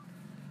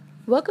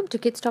Welcome to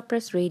Kids Top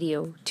Press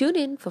Radio. Tune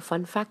in for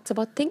fun facts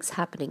about things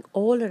happening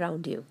all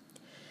around you.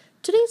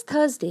 Today is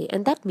Thursday,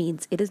 and that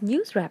means it is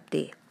News Wrap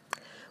Day.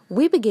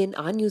 We begin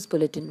our news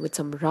bulletin with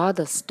some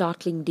rather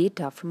startling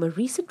data from a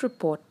recent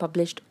report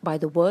published by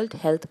the World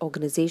Health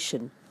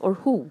Organization, or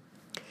WHO.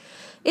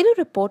 In a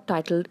report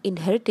titled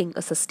Inheriting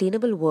a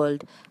Sustainable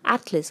World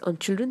Atlas on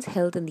Children's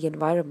Health and the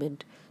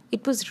Environment,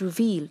 it was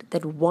revealed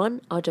that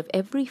 1 out of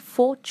every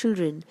 4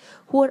 children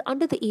who are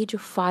under the age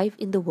of 5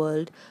 in the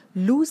world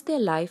lose their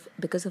life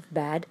because of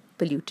bad,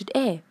 polluted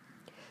air.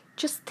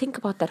 Just think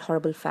about that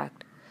horrible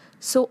fact.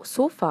 So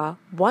far,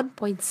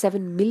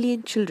 1.7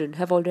 million children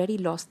have already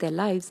lost their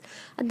lives,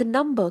 and the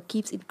number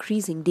keeps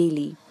increasing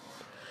daily.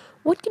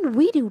 What can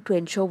we do to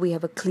ensure we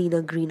have a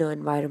cleaner, greener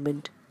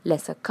environment?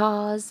 Lesser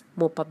cars,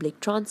 more public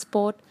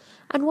transport,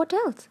 and what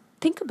else?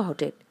 Think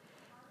about it.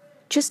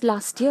 Just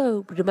last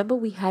year, remember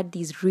we had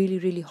these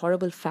really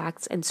horrible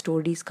facts and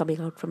stories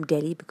coming out from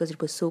Delhi because it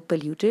was so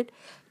polluted?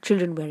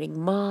 Children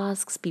wearing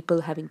masks,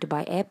 people having to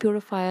buy air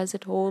purifiers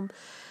at home.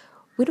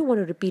 We don't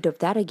want a repeat of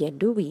that again,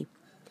 do we?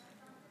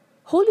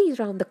 Holi is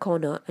around the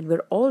corner and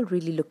we're all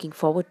really looking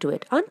forward to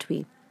it, aren't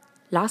we?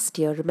 Last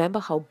year, remember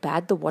how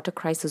bad the water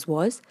crisis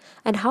was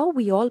and how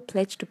we all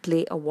pledged to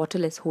play a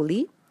waterless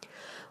Holi?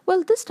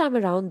 Well, this time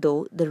around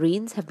though, the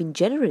rains have been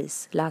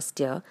generous last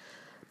year,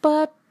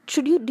 but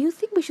do you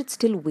think we should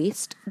still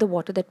waste the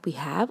water that we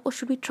have, or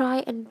should we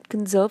try and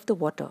conserve the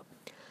water?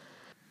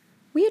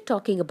 We are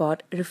talking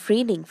about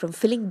refraining from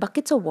filling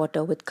buckets of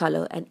water with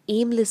color and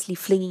aimlessly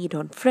flinging it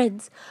on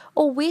friends,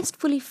 or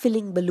wastefully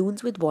filling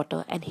balloons with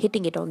water and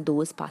hitting it on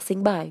those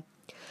passing by.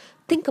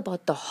 Think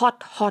about the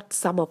hot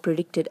summer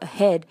predicted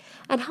ahead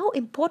and how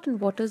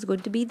important water is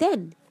going to be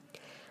then.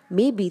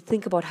 Maybe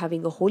think about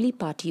having a Holi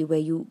party where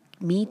you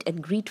meet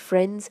and greet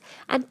friends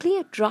and play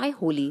a dry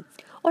Holi.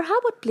 Or how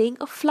about playing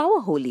a flower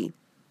Holi?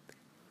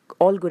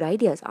 All good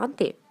ideas, aren't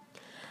they?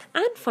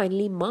 And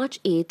finally, March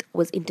 8th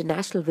was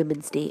International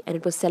Women's Day and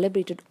it was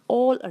celebrated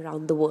all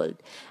around the world.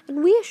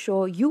 And we are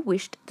sure you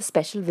wished the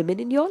special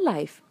women in your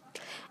life.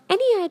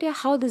 Any idea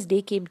how this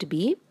day came to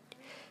be?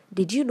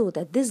 Did you know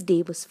that this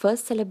day was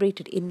first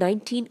celebrated in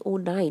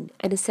 1909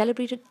 and is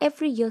celebrated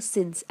every year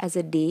since as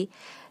a day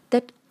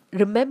that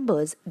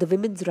remembers the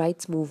women's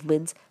rights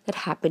movements that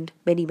happened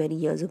many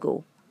years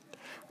ago?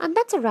 And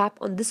that's a wrap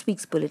on this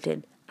week's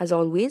bulletin. As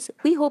always,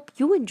 we hope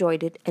you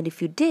enjoyed it, and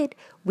if you did,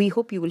 we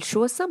hope you will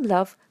show us some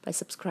love by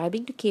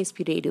subscribing to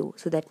KSP Radio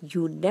so that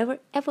you never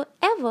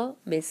ever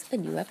miss a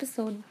new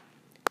episode.